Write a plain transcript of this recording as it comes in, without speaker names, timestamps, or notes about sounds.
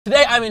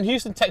Today I'm in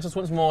Houston, Texas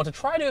once more to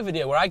try to do a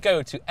video where I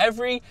go to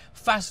every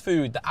fast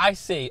food that I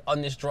see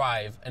on this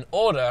drive and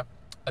order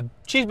a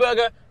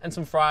cheeseburger and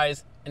some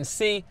fries and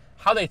see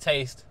how they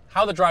taste,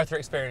 how the drive-thru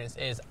experience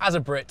is as a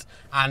Brit,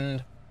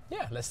 and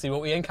yeah, let's see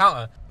what we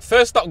encounter.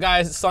 First stop,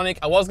 guys, it's Sonic.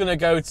 I was gonna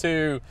go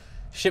to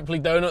Shipley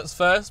Donuts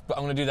first, but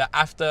I'm gonna do that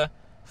after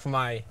for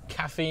my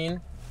caffeine.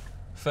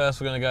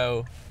 First, we're gonna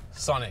go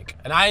Sonic.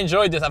 And I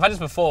enjoyed this. I've had this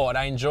before and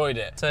I enjoyed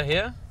it. So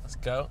here, let's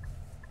go.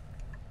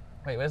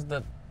 Wait, where's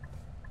the...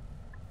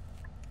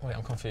 Wait,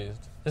 I'm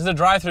confused. This is a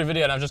drive-thru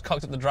video and I've just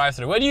cocked up the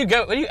drive-thru. Where do you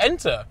go? Where do you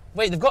enter?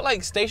 Wait, they've got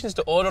like stations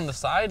to order on the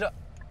side?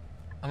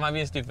 Am I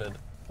being stupid?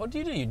 What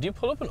do? Do you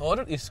pull up and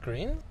order at your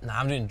screen? Nah,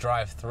 I'm doing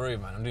drive-thru,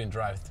 man. I'm doing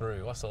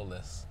drive-thru. What's all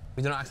this?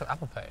 We do not accept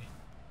Apple Pay.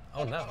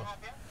 Oh no.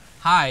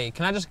 Hi,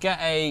 can I just get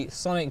a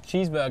Sonic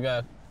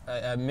cheeseburger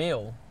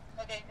meal?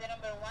 Okay, the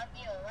number one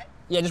meal, right?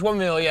 Yeah, just one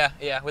meal,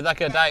 yeah, with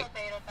like a diet.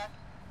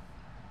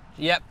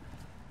 Yep.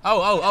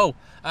 Oh,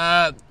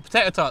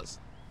 potato tots.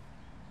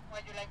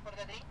 What do you like for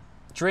the drink?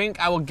 Drink,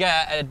 I will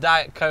get a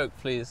Diet Coke,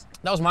 please.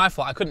 That was my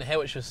fault. I couldn't hear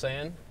what she was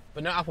saying.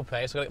 But no Apple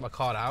Pay, so I gotta get my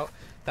card out.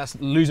 That's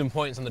losing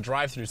points on the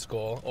drive-thru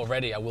score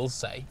already, I will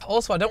say.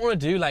 Also, I don't want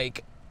to do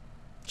like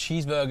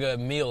cheeseburger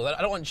meal.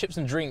 I don't want chips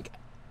and drink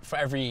for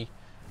every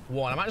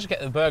one. I might just get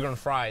the burger and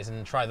fries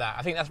and try that.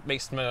 I think that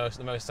makes the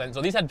most sense.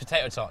 Or these had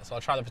potato tots, so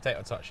I'll try the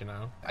potato tots, you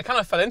know. I kind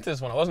of fell into this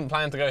one. I wasn't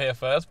planning to go here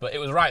first, but it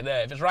was right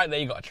there. If it's right there,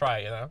 you gotta try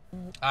it, you know.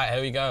 All right,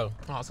 here we go.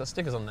 Oh, it's got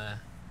stickers on there.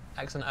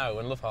 X and O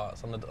and love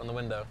hearts on the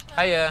window.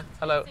 Hiya,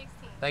 hello. 16.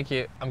 Thank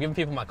you. I'm giving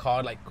people my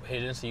card like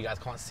hidden so you guys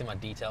can't see my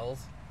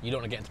details. You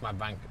don't want to get into my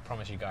bank, I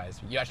promise you guys.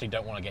 You actually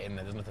don't want to get in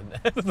there. There's nothing there.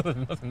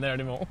 There's nothing there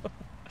anymore.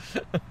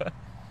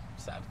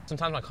 Sad.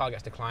 Sometimes my card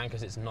gets declined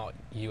because it's not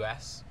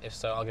US. If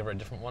so, I'll give her a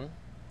different one.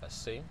 Let's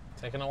see.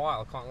 Taking a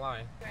while, can't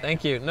lie.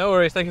 Thank you. No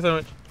worries. Thank you so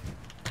much.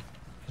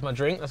 Here's my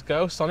drink. Let's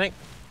go. Sonic.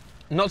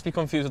 Not to be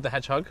confused with the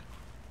hedgehog.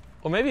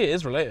 Or maybe it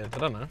is related. I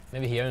don't know.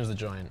 Maybe he owns the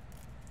joint.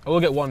 I will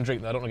get one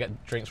drink though. I don't want to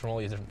get drinks from all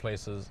these different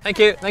places. Thank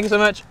you. Thank you so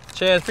much.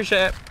 Cheers.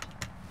 Appreciate it.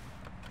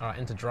 All right,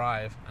 into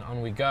drive and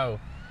on we go.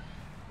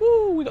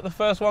 Woo, we got the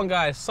first one,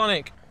 guys.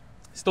 Sonic.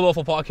 Still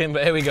awful parking,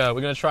 but here we go. We're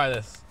gonna try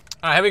this.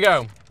 All right, here we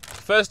go.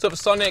 First up,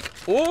 Sonic.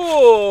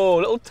 Ooh,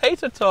 little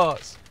tater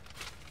tots.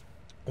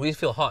 Oh, these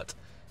feel hot.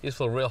 These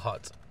feel real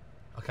hot.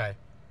 Okay.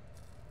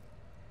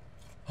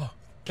 Oh,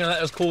 can I let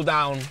those cool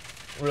down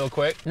real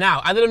quick?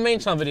 Now, I did a main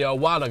channel video a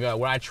while ago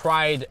where I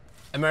tried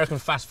American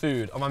fast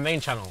food on my main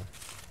channel.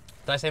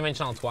 Did I say main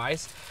channel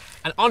twice?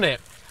 And on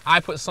it, I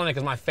put Sonic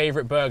as my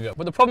favorite burger.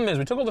 But the problem is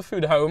we took all the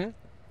food home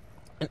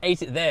and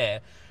ate it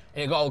there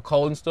and it got all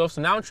cold and stuff.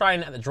 So now I'm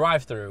trying it at the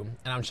drive-thru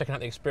and I'm checking out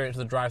the experience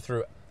of the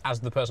drive-thru as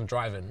the person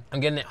driving. I'm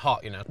getting it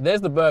hot, you know.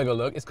 There's the burger,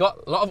 look. It's got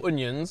a lot of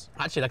onions.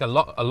 Actually, like a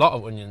lot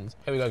of onions.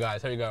 Here we go,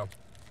 guys, here we go.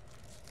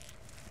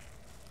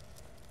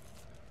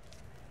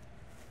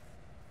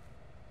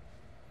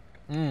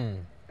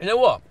 You know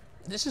what?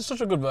 This is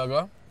such a good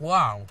burger.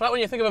 Wow. It's like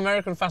when you think of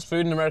American fast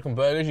food and American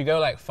burgers, you go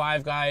like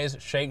Five Guys,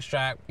 Shake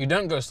Shack. You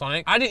don't go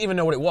Sonic. I didn't even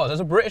know what it was.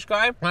 As a British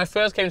guy, when I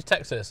first came to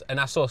Texas and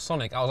I saw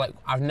Sonic, I was like,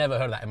 I've never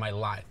heard of that in my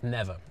life.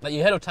 Never. Like,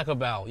 you heard of Taco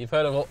Bell. You've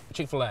heard of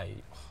Chick-fil-A.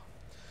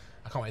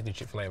 I can't wait to do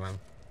Chick-fil-A, man.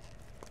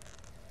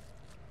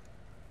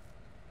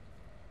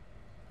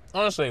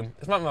 Honestly,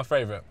 it's not my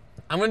favorite.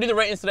 I'm gonna do the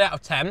ratings today out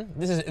of 10.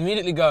 This is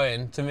immediately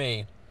going to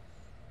me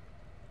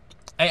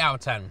 8 out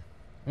of 10.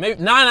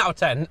 Maybe 9 out of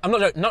 10. I'm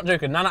not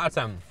joking, 9 out of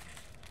 10. And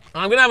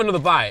I'm gonna have another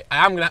bite.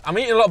 I'm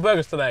eating a lot of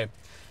burgers today.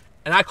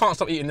 And I can't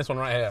stop eating this one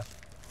right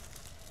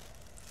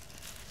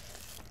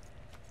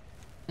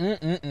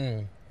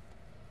here.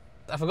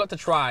 I forgot to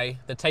try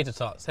the tater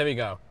tots. Here we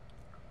go.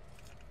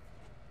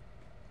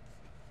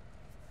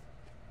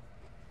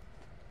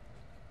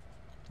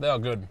 They are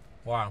good.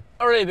 Wow.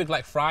 I'm a really big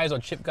like fries or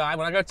chip guy.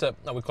 When I go to,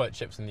 we call it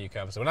chips in the UK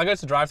obviously. When I go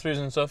to drive-thrus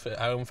and stuff at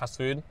home, fast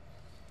food,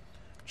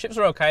 chips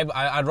are okay, but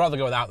I'd rather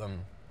go without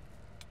them.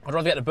 I'd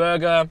rather get the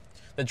burger,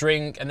 the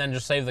drink, and then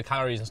just save the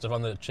calories and stuff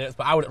on the chips.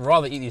 But I would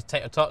rather eat these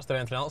tater tots than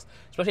anything else,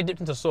 especially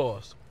dipped into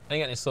sauce. I didn't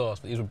get any sauce,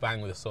 but these would bang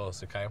with the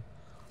sauce, okay?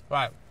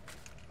 Right,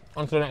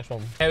 on to the next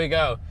one. Here we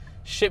go.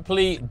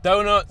 Shipley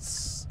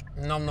Donuts.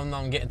 Nom nom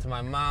nom, get into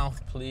my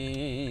mouth,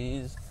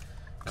 please.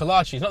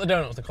 Kolaches, not the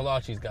donuts, the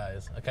kolaches,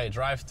 guys. Okay,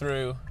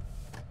 drive-thru. Do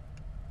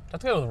I have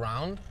to go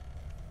round?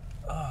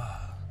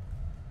 Oh,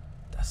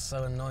 that's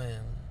so annoying.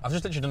 I've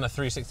just literally done a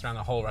 360 around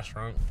the whole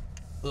restaurant.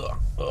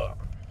 Ugh.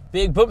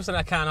 Big bumps and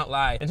I cannot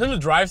lie. In terms of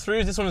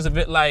drive-thrus, this one is a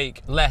bit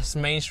like less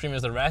mainstream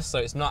as the rest, so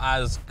it's not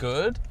as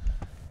good.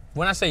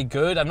 When I say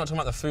good, I'm not talking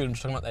about the food, I'm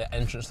just talking about the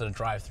entrance to the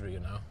drive-thru, you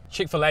know.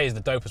 Chick-fil-A is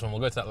the dopest one,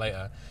 we'll go to that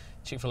later.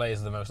 Chick-fil-A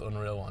is the most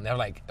unreal one. They have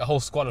like a whole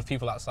squad of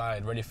people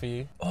outside ready for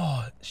you.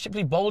 Oh,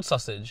 Shipley boiled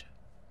sausage.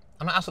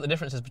 I'm gonna ask what the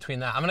difference is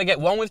between that. I'm gonna get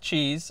one with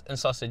cheese and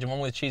sausage and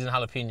one with cheese and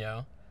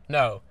jalapeno.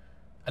 No,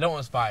 I don't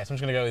want spice, I'm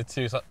just gonna go with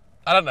two.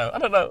 I don't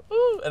know.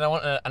 Ooh, and I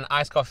want an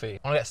iced coffee.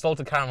 I want to get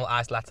salted caramel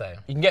iced latte.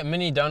 You can get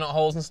mini donut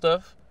holes and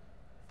stuff.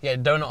 Yeah,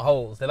 donut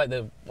holes. They're like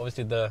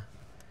obviously the...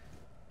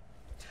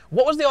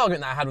 What was the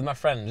argument that I had with my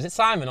friend? Was it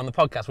Simon on the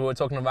podcast we were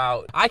talking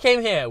about? I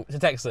came here to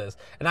Texas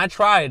and I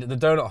tried the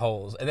donut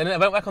holes, and then I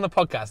went back on the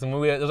podcast and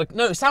there was like,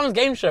 no, Simon's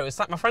game show. It's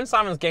my friend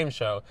Simon's game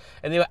show,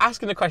 and they were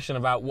asking the question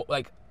about what,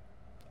 like,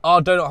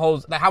 are donut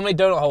holes, like how many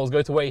donut holes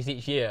go to waste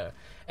each year?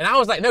 And I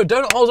was like, no,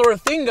 donut holes are a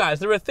thing, guys.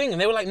 They're a thing. And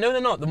they were like, no, they're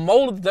not. The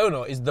mold of the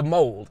donut is the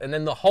mold, and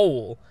then the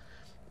hole,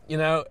 you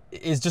know,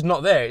 is just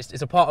not there.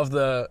 It's a part of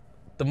the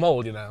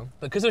mold, you know.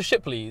 Because of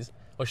Shipley's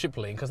or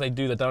Shipley, because they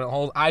do the donut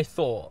holes, I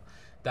thought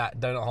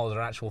that donut holes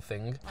are an actual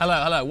thing.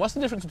 Hello. What's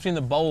the difference between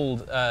the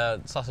bold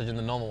sausage and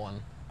the normal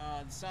one?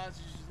 The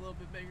sausage is a little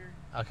bit bigger.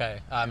 Okay,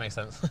 that makes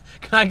sense.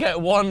 Can I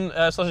get one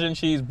sausage and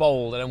cheese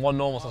bold and then one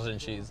normal sausage and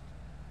cheese?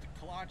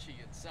 The kolache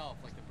itself,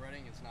 like the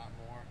breading, it's not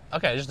more.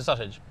 Okay, just the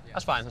sausage. Yeah.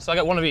 That's fine. So I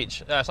get one of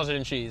each, sausage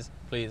and cheese,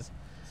 please.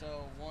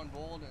 So one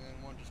bold and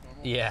then one just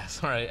normal. Yeah,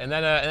 sorry. And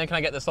then can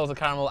I get the salted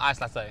caramel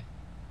ice latte?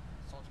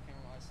 Salted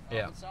caramel ice.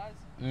 Yeah. What size?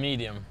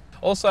 Medium.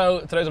 Also,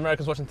 to those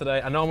Americans watching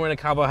today, I know I'm wearing a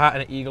cowboy hat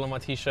and an eagle on my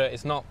t-shirt.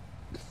 It's not,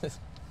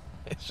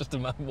 it's just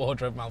a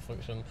wardrobe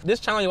malfunction. This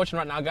channel you're watching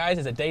right now, guys,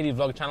 is a daily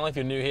vlog channel. If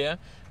you're new here,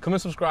 come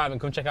and subscribe and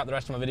come check out the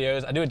rest of my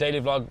videos. I do a daily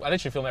vlog. I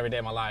literally film every day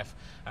of my life.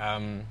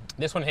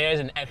 This one here is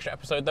an extra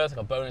episode though. It's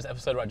like a bonus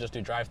episode where I just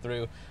do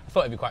drive-through. I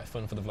thought it'd be quite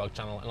fun for the vlog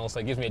channel, and also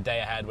it gives me a day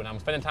ahead when I'm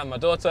spending time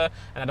with my daughter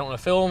and I don't want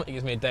to film. It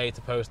gives me a day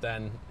to post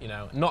then, you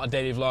know, not a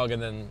daily vlog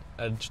and then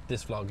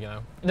this vlog, you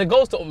know. The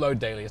goal is to upload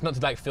daily. It's not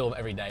to like film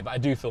every day, but I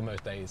do film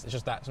most days. It's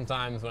just that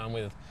sometimes when I'm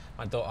with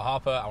my daughter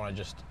Harper, I want to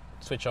just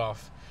switch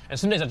off. And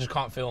some days I just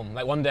can't film.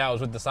 Like one day I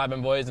was with the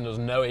Sidemen boys and there was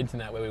no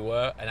internet where we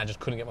were, and I just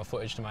couldn't get my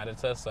footage to my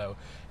editor, so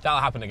that'll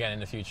happen again in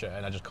the future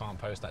and I just can't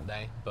post that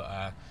day.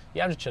 But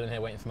yeah, I'm just chilling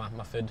here waiting for my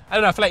food. I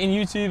don't know, I feel like in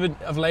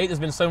YouTube of late there's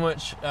been so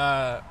much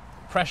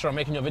pressure on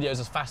making your videos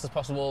as fast as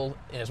possible,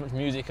 you know, as much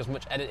music, as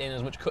much editing,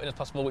 as much cutting as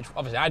possible, which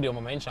obviously I do on my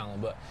main channel,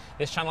 but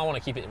this channel I want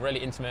to keep it really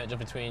intimate, just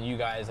between you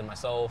guys and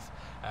myself.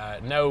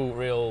 No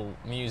real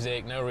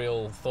music, no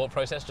real thought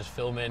process, just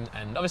filming,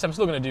 and obviously I'm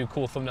still going to do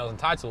cool thumbnails and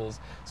titles,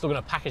 still going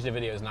to package the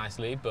videos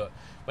nicely, but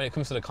when it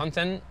comes to the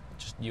content,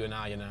 just you and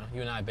I, you know,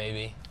 you and I,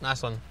 baby.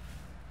 Nice one.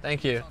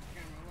 Thank you.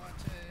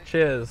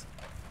 Cheers.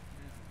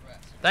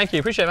 Thank you,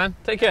 appreciate it, man.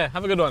 Take care,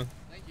 have a good one.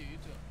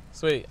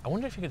 Sweet. I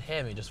wonder if you could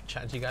hear me just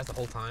chatting to you guys the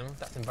whole time.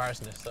 That's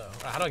embarrassing if so.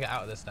 Right, how do I get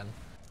out of this then?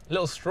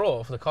 Little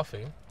straw for the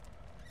coffee.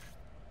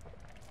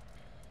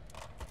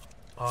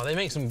 Oh, they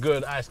make some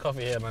good iced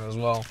coffee here, man, as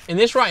well. In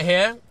this right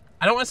here,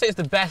 I don't want to say it's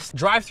the best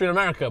drive-thru in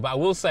America, but I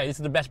will say this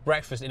is the best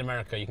breakfast in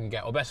America you can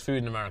get, or best food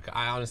in America.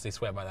 I honestly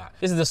swear by that.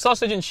 This is the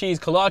sausage and cheese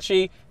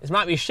kolache. This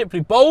might be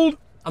Shipley bold.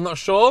 I'm not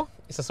sure.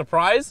 It's a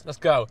surprise. Let's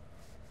go.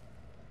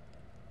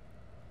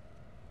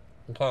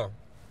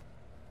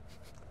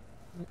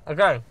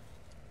 Okay.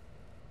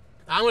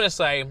 I'm going to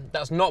say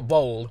that's not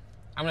bold.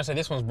 I'm going to say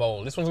this one's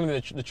bold. This one's going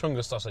to be the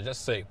chungus sausage. Let's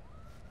see.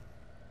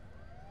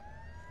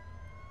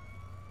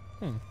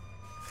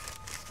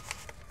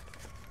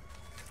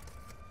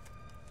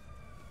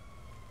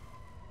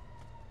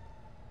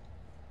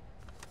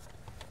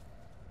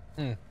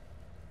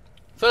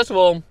 First of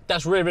all,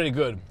 that's really, really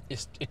good.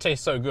 It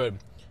tastes so good.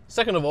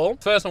 Second of all,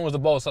 first one was the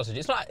boiled sausage.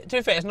 It's not, to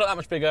be fair, it's not that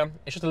much bigger.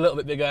 It's just a little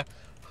bit bigger.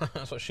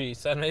 That's what she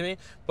said, maybe.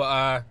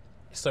 But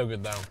it's so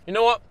good, though. You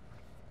know what?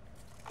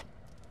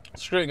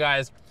 Screw it,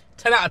 guys.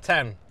 10 out of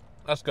 10.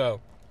 Let's go.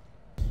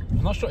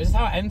 I'm not sure. Is this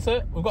how I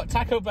enter? We've got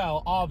Taco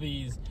Bell,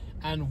 Arby's,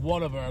 and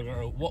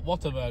Whataburger.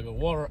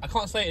 Whataburger. I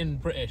can't say it in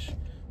British.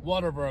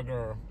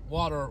 Whataburger.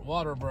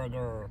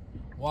 Whataburger.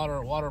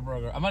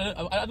 Whataburger.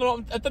 I don't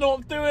know what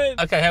I'm doing.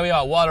 Okay, here we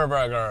are.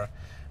 Whataburger.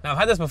 Now, I've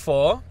had this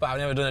before, but I've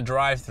never done a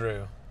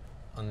drive-thru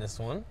on this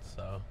one.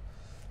 So,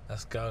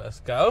 let's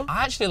go.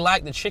 I actually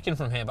like the chicken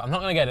from here, but I'm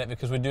not going to get it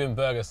because we're doing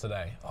burgers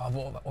today. Oh,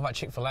 what about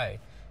Chick-fil-A?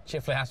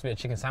 Chick-fil-A has to be a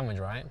chicken sandwich,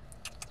 right?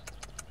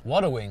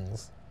 Water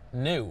wings.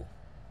 New.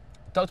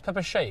 Dr.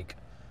 Pepper shake.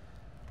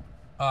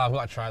 Oh, I've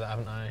got to try that,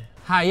 haven't I?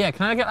 Hi, yeah,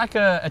 can I get like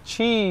a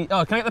cheese...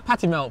 Oh, can I get the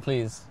patty melt,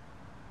 please?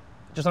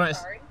 Just on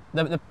its... Sorry?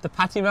 The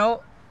patty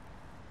melt?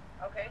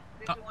 Okay.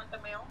 Did you want the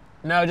meal?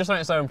 No, just on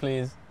its own,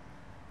 please.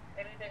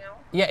 Anything else?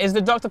 Yeah, is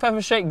the Dr.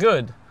 Pepper shake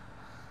good?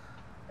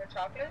 The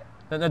chocolate?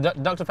 The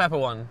Dr. Pepper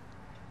one?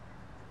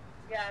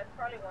 Yeah, it's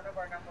probably one of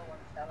our #1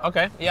 sellers.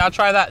 Okay, yeah, I'll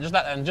try that. Just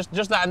that then.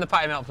 Just that and the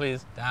patty melt,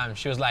 please. Damn,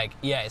 she was like,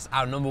 yeah, it's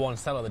our #1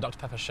 seller, the Dr.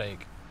 Pepper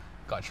shake.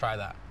 Gotta try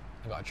that.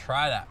 I gotta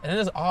try that. And then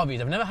there's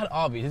Arby's. I've never had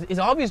Arby's. Is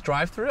Arby's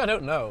drive-thru? I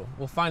don't know.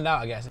 We'll find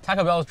out, I guess.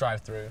 Taco Bell's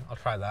drive-thru. I'll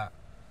try that.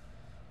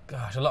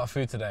 Gosh, a lot of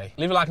food today.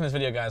 Leave a like on this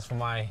video, guys, for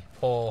my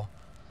poor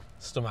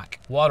stomach.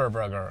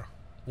 Whataburger.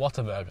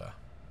 Whataburger.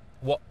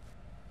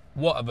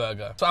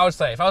 Whataburger. So I would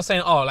say, if I was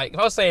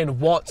saying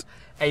what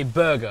a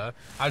burger,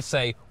 I'd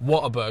say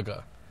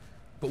Whataburger.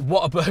 But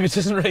Whataburger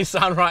doesn't really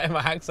sound right in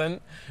my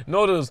accent.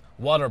 Nor does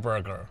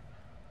Whataburger.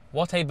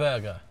 What a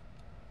burger.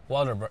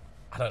 Whataburger.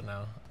 I don't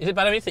know. Is it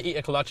bad of me to eat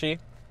a kolache?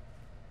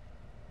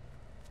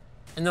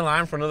 In the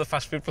line for another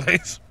fast food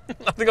place?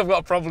 I think I've got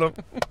a problem.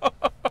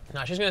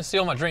 Now she's gonna see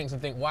all my drinks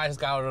and think, why is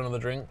this guy ordering another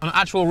drink? On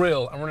actual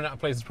real, I'm running out of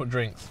places to put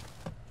drinks.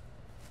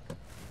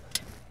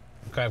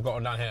 Okay, I've got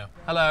one down here.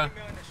 Hello.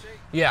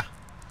 Yeah.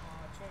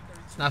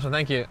 Nice one,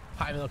 thank you.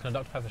 Patty milk and a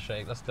Dr. Pepper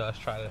shake. Let's go, let's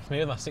try this. Me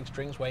with my 6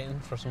 drinks waiting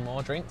for some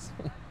more drinks.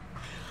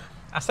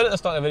 I said at the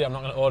start of the video I'm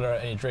not going to order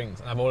any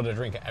drinks, and I've ordered a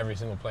drink at every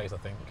single place, I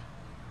think.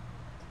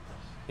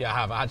 Yeah,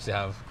 I actually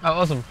have. Oh,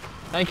 awesome.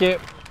 Thank you.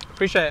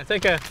 Appreciate it.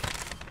 Take care.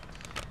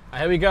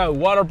 Right, here we go.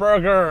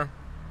 Whataburger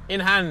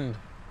in hand.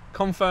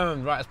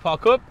 Confirmed. Right, let's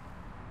park up.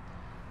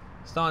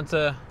 Starting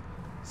to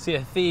see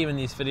a theme in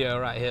this video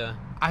right here.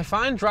 I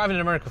find driving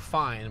in America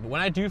fine, but when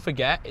I do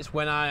forget, it's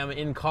when I am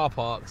in car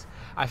parks,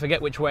 I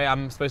forget which way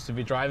I'm supposed to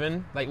be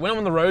driving. Like when I'm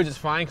on the roads, it's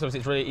fine because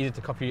obviously it's really easy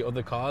to copy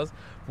other cars.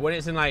 But when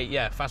it's in like,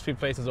 yeah, fast food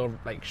places or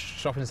like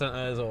shopping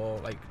centers or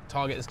like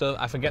Target and stuff,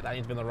 I forget that I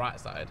need to be on the right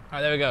side. All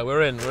right, there we go,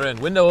 we're in.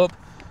 Window up,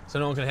 so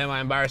no one can hear my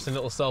embarrassing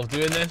little self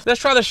doing this. Let's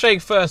try the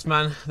shake first,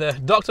 man. The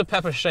Dr.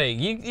 Pepper shake.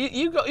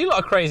 You lot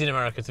are crazy in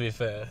America, to be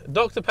fair.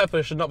 Dr.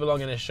 Pepper should not belong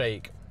in a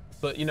shake.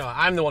 But you know,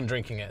 I'm the one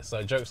drinking it,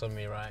 so joke's on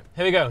me, right?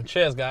 Here we go,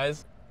 cheers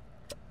guys.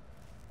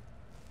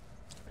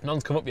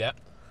 None's come up yet.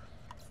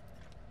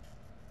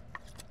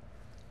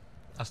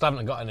 I still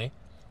haven't got any.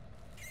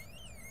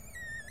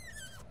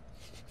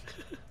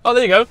 Oh,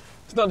 there you go.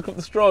 It's not come up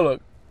the straw, look.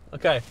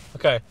 Okay,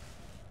 okay.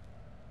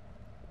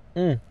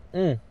 Oh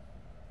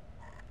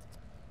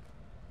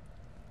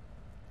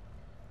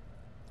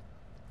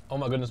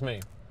my goodness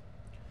me.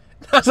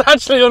 That's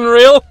actually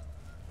unreal.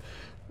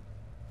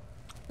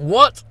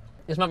 What?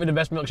 This might be the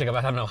best milkshake I've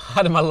ever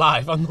had in my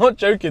life. I'm not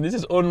joking, this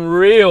is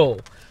unreal.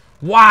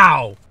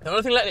 Wow. The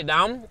only thing letting it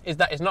down is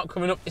that it's not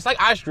coming up. It's like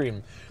ice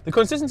cream. The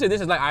consistency of this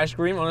is like ice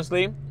cream,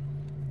 honestly.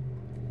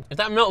 If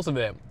that melts a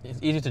bit, it's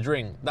easy to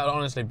drink. That would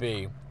honestly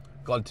be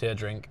God tier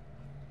drink.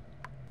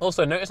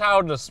 Also, notice how I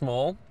ordered a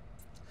small.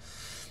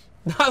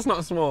 That's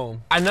not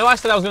small. I know I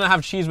said I was gonna have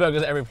cheeseburgers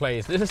at every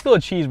place. This is still a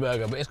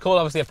cheeseburger, but it's called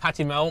obviously a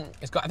patty melt.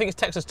 It's got, I think it's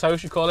Texas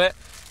toast, you call it.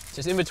 So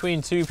it's in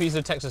between 2 pieces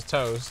of Texas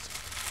toast.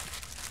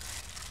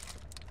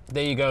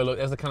 There you go, look,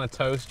 there's the kind of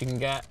toast you can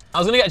get. I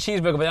was gonna get a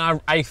cheeseburger, but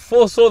then I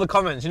foresaw the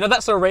comments. You know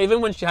that's a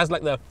Raven when she has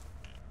like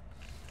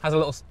has a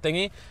little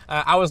thingy?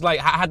 I was like,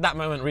 I had that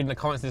moment reading the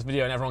comments of this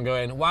video and everyone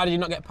going, why did you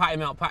not get patty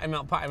melt, like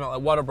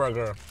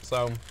Whataburger?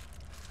 So,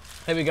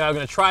 here we go, I'm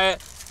gonna try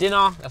it.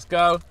 Dinner, let's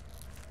go.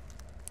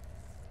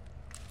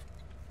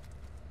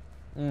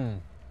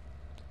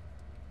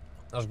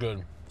 That's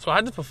good. So I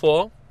had this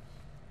before.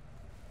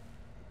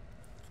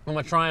 When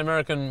I try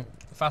American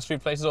fast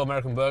food places or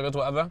American burgers,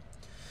 whatever.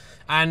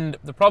 And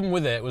the problem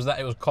with it was that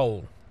it was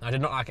cold. I did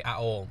not like it at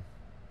all.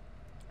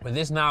 With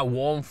this now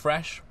warm,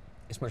 fresh,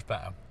 it's much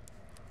better.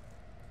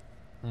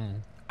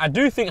 I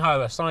do think,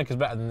 however, Sonic is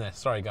better than this.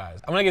 Sorry, guys.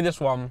 I'm gonna give this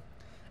one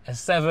a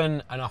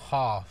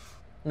 7.5.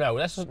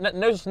 No,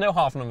 no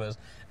half numbers.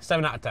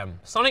 7 out of 10.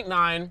 Sonic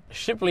 9,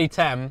 Shipley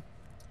 10,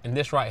 and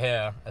this right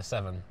here a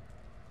 7.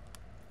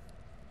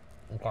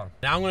 Okay.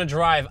 Now I'm gonna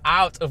drive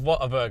out of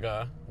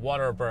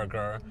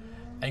Whataburger,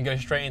 and go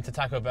straight into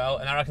Taco Bell.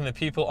 And I reckon the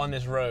people on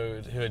this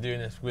road who are doing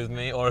this with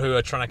me or who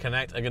are trying to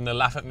connect are gonna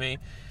laugh at me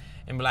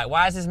and be like,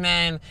 why is this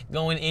man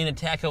going into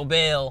Taco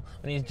Bell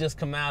when he's just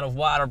come out of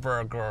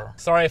Whataburger?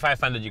 Sorry if I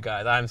offended you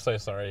guys, I'm so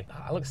sorry.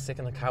 I look sick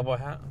in the cowboy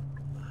hat.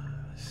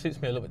 It suits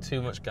me a little bit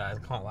too much, guys,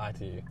 I can't lie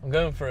to you. I'm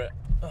going for it.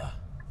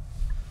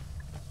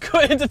 Go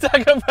into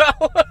Taco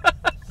Bell.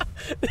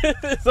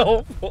 This is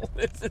awful,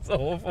 this is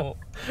awful.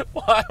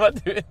 Why am I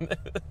doing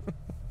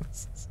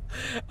this?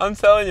 I'm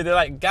telling you, they're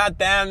like,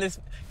 goddamn,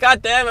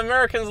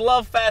 Americans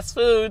love fast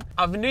food.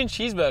 I've been doing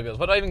cheeseburgers.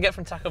 What do I even get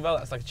from Taco Bell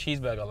that's like a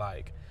cheeseburger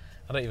like?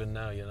 I don't even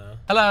know, you know.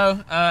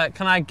 Hello,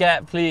 can I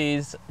get,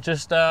 please,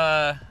 just,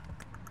 sorry.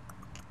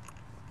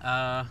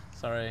 Can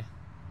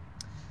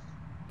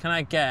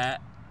I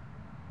get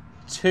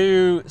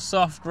 2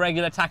 soft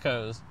regular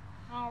tacos?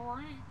 All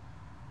right.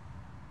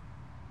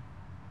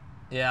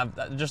 Yeah,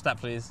 just that,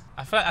 please.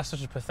 I feel like that's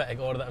such a pathetic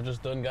order that I've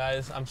just done,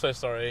 guys. I'm so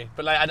sorry.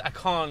 But like, I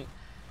can't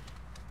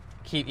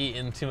keep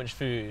eating too much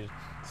food.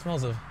 It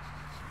smells of,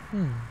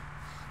 Oh,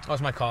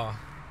 it's my car.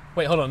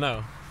 Wait, hold on,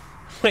 no.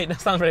 Wait,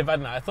 that sounds really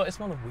bad now. I thought it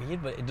smelled of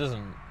weed, but it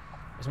doesn't.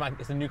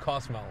 It's a new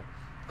car smell.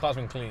 The car's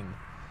been cleaned.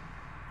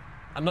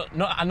 Not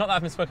that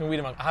I've been smoking weed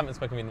in my, I haven't been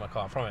smoking weed in my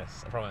car, I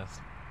promise.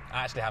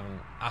 I actually haven't.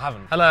 I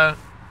haven't. Hello.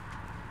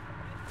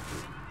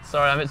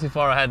 Sorry, I'm a bit too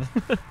far ahead.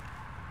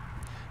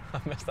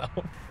 I messed that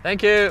up.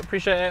 Thank you,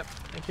 appreciate it.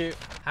 Thank you.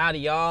 Howdy,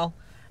 y'all.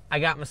 I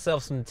got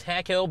myself some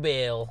Taco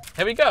Bell.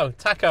 Here we go,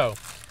 taco.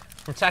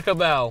 From Taco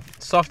Bell,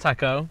 soft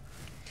taco.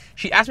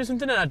 She asked me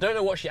something and I don't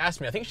know what she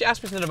asked me. I think she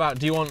asked me something about,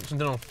 do you want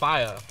something on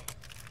fire?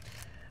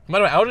 And by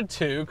the way, I ordered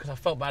 2 because I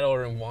felt bad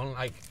ordering 1.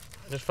 Like,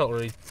 it just felt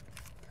really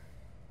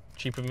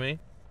cheap of me.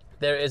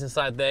 There it is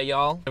inside there,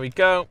 y'all. There we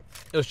go.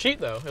 It was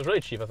cheap though. It was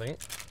really cheap, I think.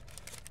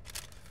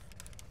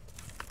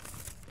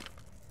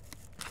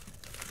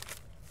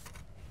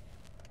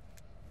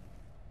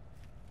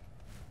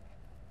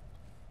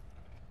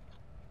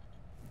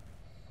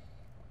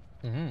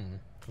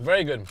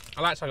 Very good.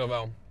 I like Taco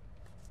Bell.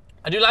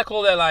 I do like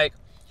all their like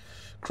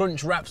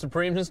Crunch Wrap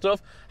Supremes and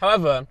stuff.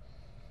 However,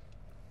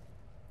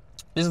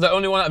 this is the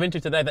only one I've been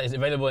to today that is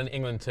available in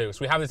England too.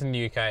 So we have this in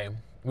the UK.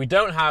 We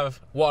don't have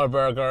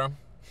Whataburger,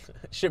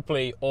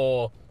 Shipley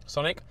or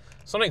Sonic.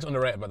 Sonic's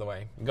underrated, by the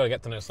way. You gotta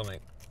get to know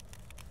Sonic.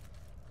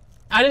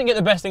 I didn't get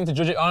the best thing to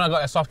judge it on. I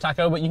got a soft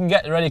taco, but you can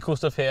get really cool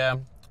stuff here.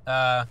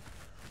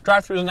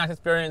 Drive-thru is a nice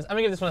experience. I'm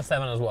gonna give this one a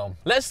 7 as well.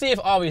 Let's see if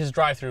Arby's is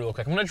drive-thru real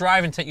quick. I'm gonna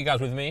drive and take you guys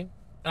with me. And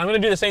I'm gonna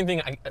do the same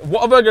thing.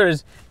 Whataburger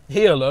is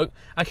here, look.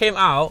 I came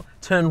out,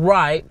 turned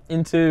right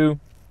into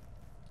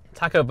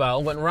Taco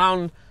Bell, went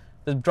round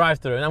the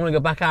drive-thru, and I'm gonna go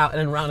back out and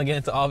then round again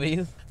into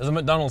Arby's. There's a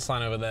McDonald's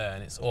sign over there,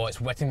 and it's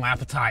whetting my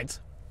appetite.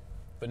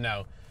 But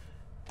no.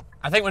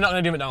 I think we're not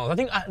going to do McDonald's. I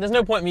think there's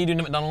no point in me doing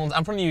McDonald's.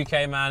 I'm from the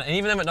UK, man, and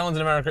even though McDonald's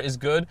in America is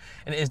good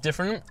and it is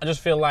different, I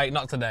just feel like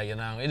not today, you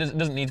know? It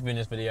doesn't need to be in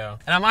this video.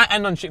 And I might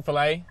end on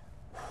Chick-fil-A,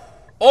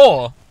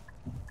 or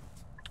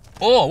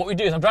what we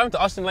do is I'm driving to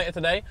Austin later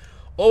today,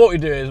 or what we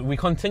do is we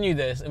continue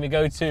this and we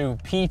go to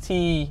P.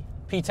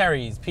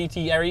 Terry's.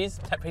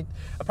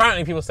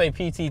 Apparently people say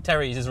PT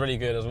Terry's is really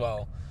good as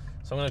well.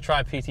 So I'm going to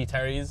try PT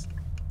Terry's,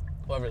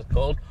 whatever it's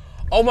called.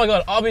 Oh my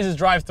God, Arby's is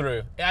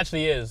drive-thru. It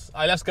actually is.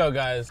 All right, let's go,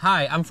 guys.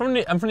 Hi, I'm from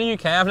the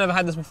UK. I've never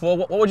had this before.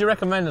 What would you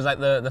recommend as like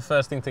the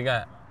first thing to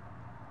get?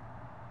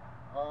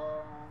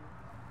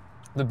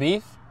 The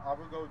beef? I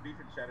would go with beef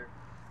and cheddar.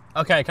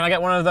 Okay, can I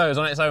get one of those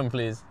on its own,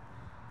 please?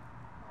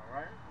 All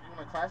right. Do you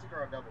want a classic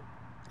or a double?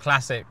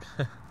 Classic.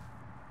 All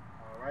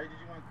right. Did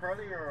you want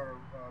curly or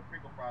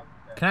crinkle fries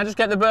instead? Can I just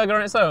get the burger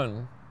on its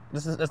own?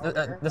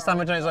 The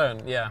sandwich on its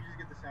own. Yeah.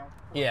 You just get the sandwich.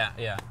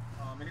 Yeah.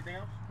 Anything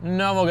else?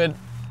 No, I'm all good.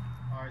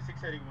 All right,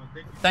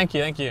 681. Thank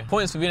you.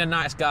 Points for being a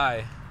nice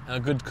guy and a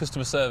good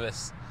customer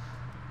service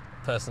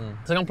person.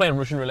 It's like I'm playing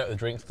Russian roulette with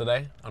drinks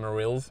today on a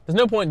reels. There's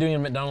no point doing a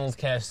McDonald's,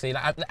 KFC.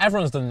 Like,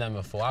 everyone's done them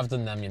before. I've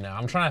done them, you know.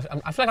 I feel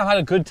like I've had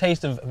a good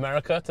taste of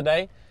America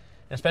today,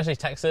 especially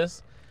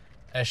Texas.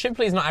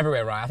 Shipley's not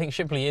everywhere, right? I think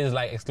Shipley is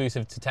like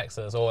exclusive to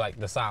Texas or like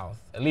the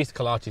South. At least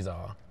Kolaches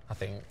are, I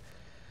think.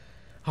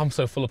 I'm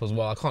so full up as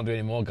well. I can't do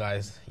any more,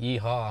 guys.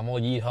 Yeehaw, I'm all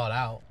yeehawed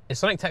out. Is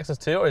Sonic Texas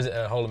too, or is it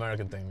a whole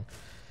American thing?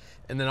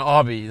 And then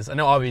Arby's. I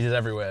know Arby's is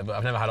everywhere, but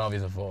I've never had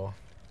Arby's before.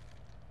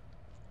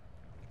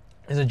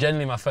 This is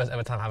genuinely my first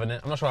ever time having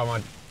it. I'm not sure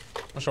why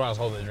I was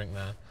holding the drink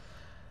there.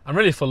 I'm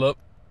really full up.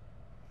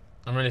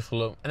 And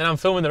then I'm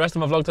filming the rest of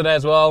my vlog today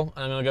as well.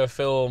 And I'm gonna go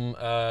film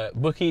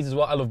Bookies as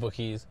well. I love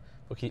Bookies.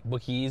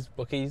 Bookies.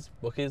 It's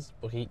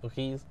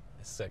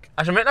sick.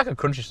 I should make like a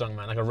country song,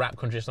 man, like a rap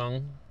country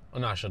song. Oh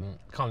no, I shouldn't.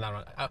 Calm down,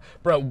 right?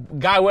 Bro,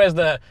 guy wears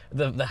the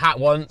hat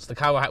once, the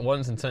cowboy hat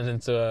once, and turns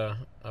into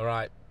a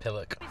right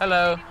pillock.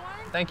 Hello.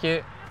 Thank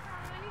you.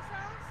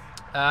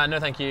 No,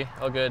 thank you.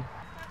 All good.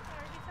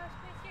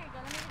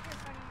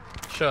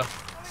 Sure.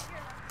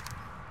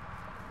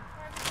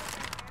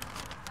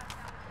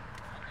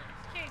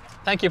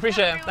 Thank you.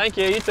 Appreciate it. Thank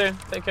you. You too.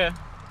 Take care.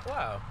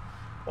 Wow.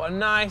 What a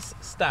nice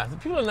staff. The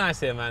people are nice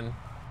here, man.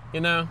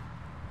 You know?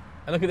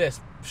 And look at this.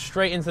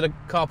 Straight into the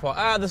car park.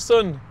 Ah, the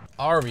sun.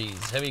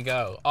 Arby's. Here we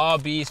go.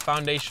 Arby's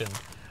Foundation.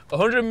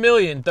 100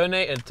 million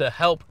donated to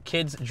help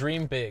kids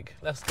dream big.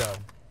 Let's go.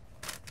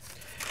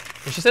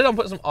 If she said I'll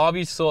put some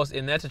Arby's sauce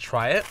in there to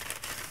try it,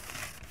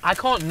 I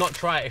can't not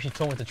try it if she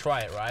told me to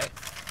try it, right?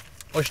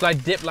 Or should I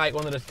dip like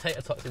one of the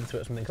tater tots into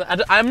it or something?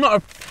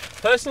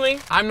 Personally,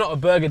 I'm not a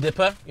burger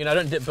dipper. You know, I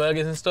don't dip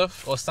burgers and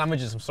stuff. Or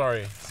sandwiches, I'm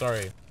sorry.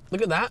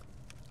 Look at that.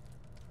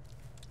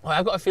 Oh,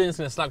 I've got a feeling it's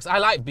gonna slap, 'cause I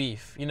like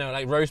beef, you know,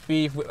 like roast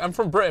beef. I'm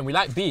from Britain, we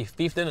like beef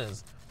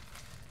dinners.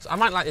 So I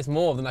might like this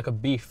more than like a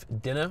beef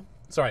dinner.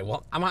 Sorry,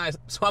 what? I might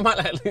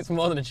like at least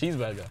more than a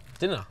cheeseburger.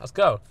 Dinner, let's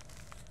go.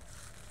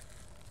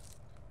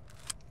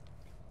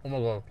 Oh my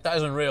God, that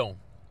is unreal,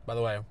 by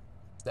the way.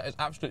 That is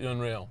absolutely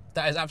unreal.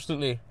 That is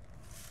absolutely...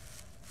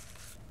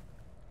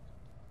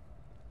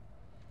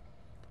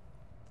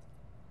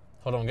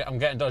 Hold on, I'm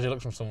getting dodgy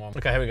looks from someone.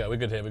 Okay, here we go, we're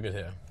good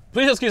here.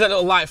 Please excuse that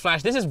little light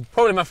flash. This is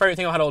probably my favorite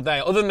thing I've had all day,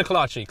 other than the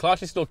kolache.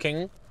 Kolache's still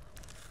king.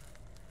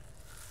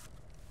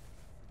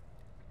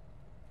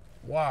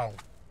 Wow.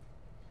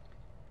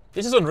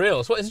 This is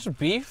unreal. So what, is this just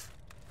beef?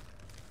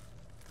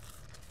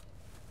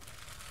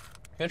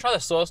 Can I try the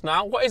sauce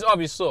now? What is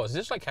Arby's sauce? Is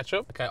this like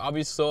ketchup? Okay,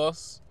 Arby's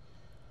sauce.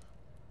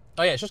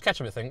 Oh yeah, it's just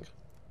ketchup, I think.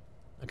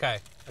 Okay.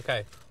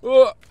 Ooh.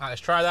 All right,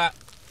 let's try that.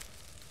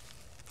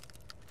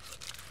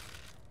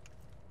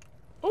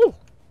 Ooh.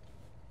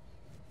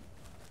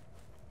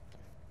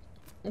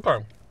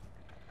 Okay.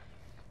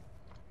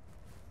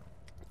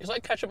 It's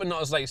like ketchup, but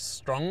not as like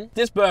strong.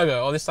 This burger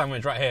or this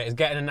sandwich right here is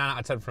getting a 9 out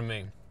of 10 from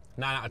me.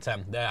 9 out of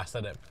 10. There, I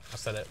said it.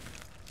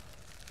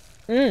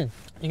 You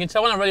can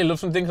tell when I really love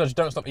something because I just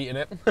don't stop eating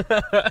it.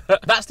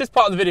 That's this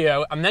part of the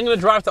video. I'm then going to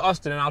drive to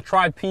Austin and I'll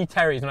try P.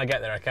 Terry's when I get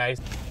there, okay?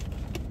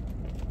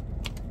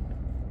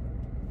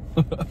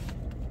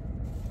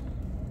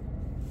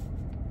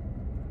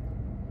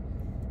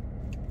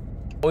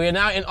 We are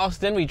now in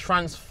Austin. We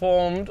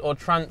transformed or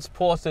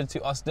transported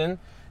to Austin.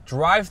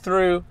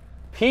 Drive-through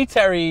P.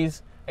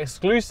 Terry's,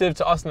 exclusive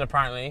to Austin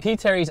apparently. P.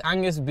 Terry's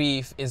Angus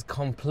beef is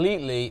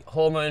completely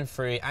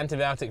hormone-free,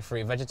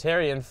 antibiotic-free,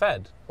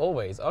 vegetarian-fed.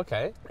 Always,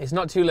 okay. It's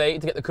not too late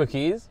to get the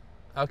cookies.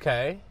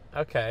 Okay.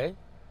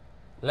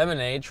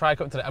 Lemonade, try a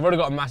cup today. I've already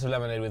got a massive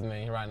lemonade with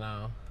me right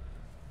now.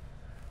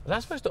 Was I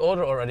supposed to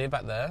order already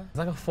back there?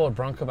 There's like a Ford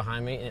Bronco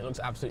behind me and it looks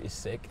absolutely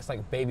sick. It's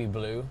like baby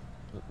blue.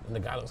 And the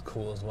guy looks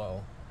cool as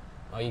well.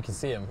 Oh, you can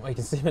see him. Oh, you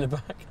can see him in the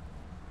back.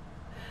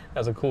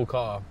 That's a cool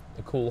car.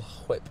 A cool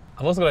whip.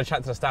 I've also got to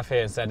chat to the staff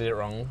here and say I did it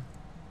wrong.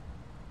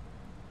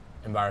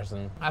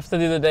 Embarrassing. After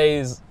the other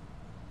day's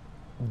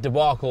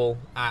debacle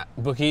at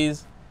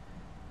Bookies,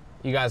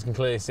 you guys can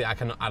clearly see I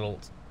cannot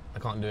adult. I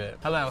can't do it.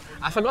 Hello.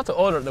 I forgot to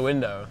order at the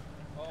window.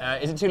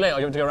 Is it too late or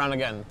do you want to go around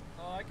again?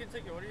 I can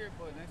take your order here,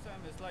 but next time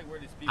it's like where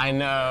these people. I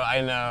know.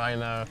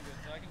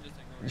 So I can just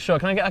take your order. Sure,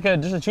 can I get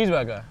like just a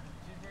cheeseburger? Cheeseburger?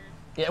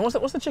 Yeah, and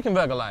what's the chicken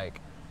burger like?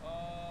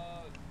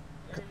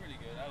 They're really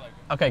good. I like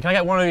them. Okay, can I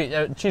get one of each,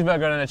 a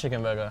cheeseburger and a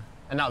chicken burger?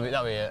 And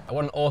that'll be it.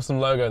 What an awesome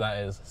logo that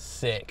is.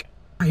 Sick.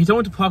 He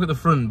told me to park at the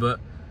front, but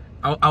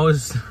I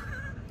was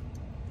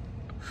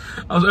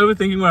I was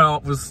overthinking where I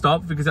was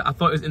stopped because I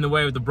thought it was in the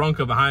way of the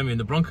Bronco behind me, and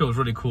the Bronco was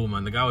really cool,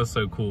 man. The guy was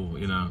so cool,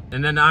 you know.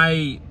 And then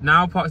I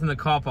now parked in the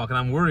car park, and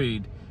I'm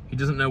worried he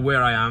doesn't know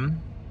where I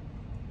am.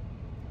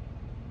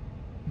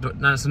 But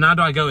now, so now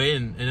do I go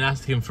in and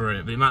ask him for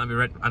it? But he might not be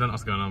ready. I don't know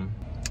what's going on.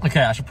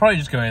 Okay, I should probably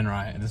just go in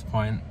right at this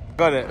point.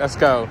 Got it, let's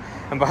go.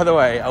 And by the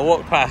way, I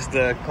walked past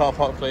the car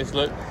park place,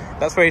 look.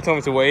 That's where he told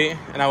me to wait,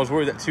 and I was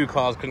worried that 2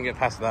 cars couldn't get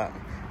past that.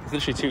 It's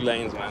literally 2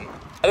 lanes, man.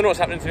 I don't know what's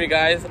happening to me,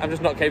 guys. I'm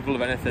just not capable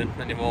of anything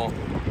anymore.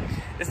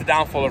 It's the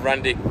downfall of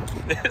Randy.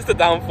 It's the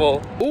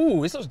downfall.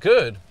 Ooh, this looks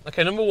good.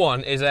 Okay, number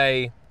 1 is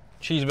a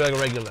cheeseburger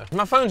regular.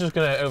 My phone's just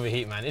gonna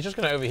overheat, man. It's just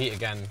gonna overheat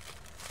again.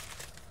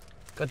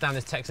 God damn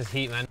this Texas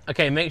heat, man.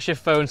 Okay,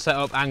 makeshift phone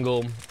setup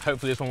angle.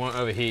 Hopefully this one won't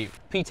overheat.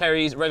 P.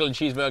 Terry's regular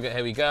cheeseburger,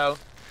 here we go.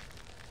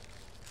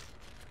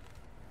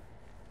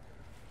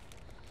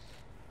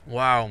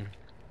 Wow.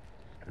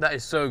 That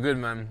is so good,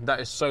 man. That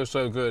is so,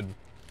 so good.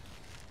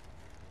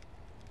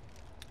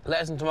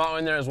 Lettuce and tomato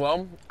in there as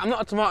well. I'm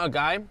not a tomato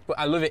guy, but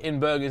I love it in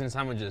burgers and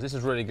sandwiches. This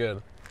is really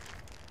good.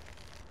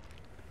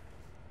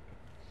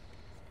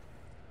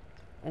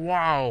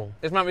 Wow.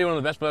 This might be one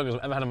of the best burgers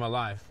I've ever had in my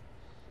life.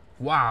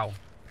 Wow.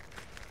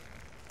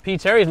 P.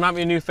 Terry's might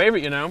be a new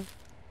favorite, you know. And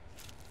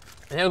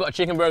then we've got a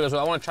chicken burger as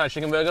well. I want to try a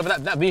chicken burger,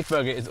 but that beef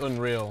burger is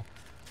unreal.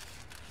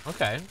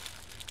 Okay.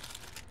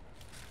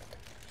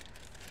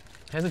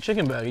 Here's a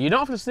chicken burger. You don't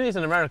often see this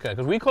in America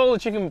because we call the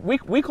chicken,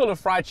 we call a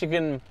fried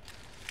chicken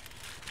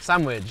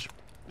sandwich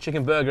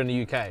chicken burger in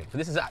the UK.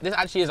 But this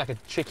actually is like a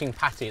chicken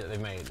patty that they've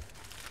made.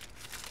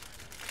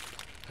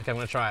 Okay, I'm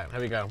gonna try it.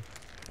 Here we go.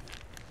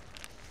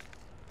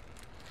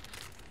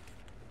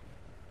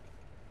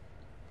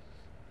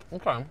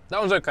 Okay, that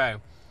one's okay.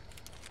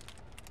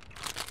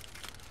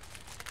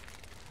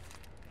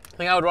 I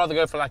think I would rather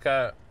go for like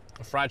a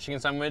fried chicken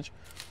sandwich.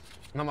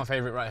 Not my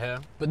favorite right here.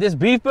 But this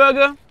beef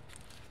burger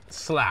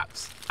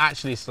slaps.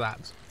 Actually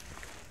slaps.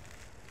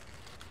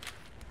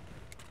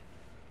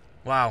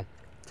 Wow.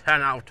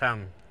 10 out of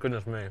 10.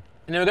 Goodness me. And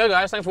there we go,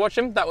 guys. Thanks for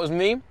watching. That was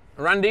me,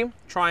 Randy,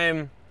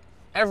 trying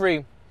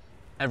every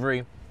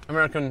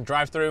American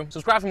drive-thru.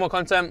 Subscribe for more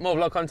content, more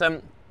vlog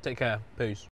content. Take care. Peace.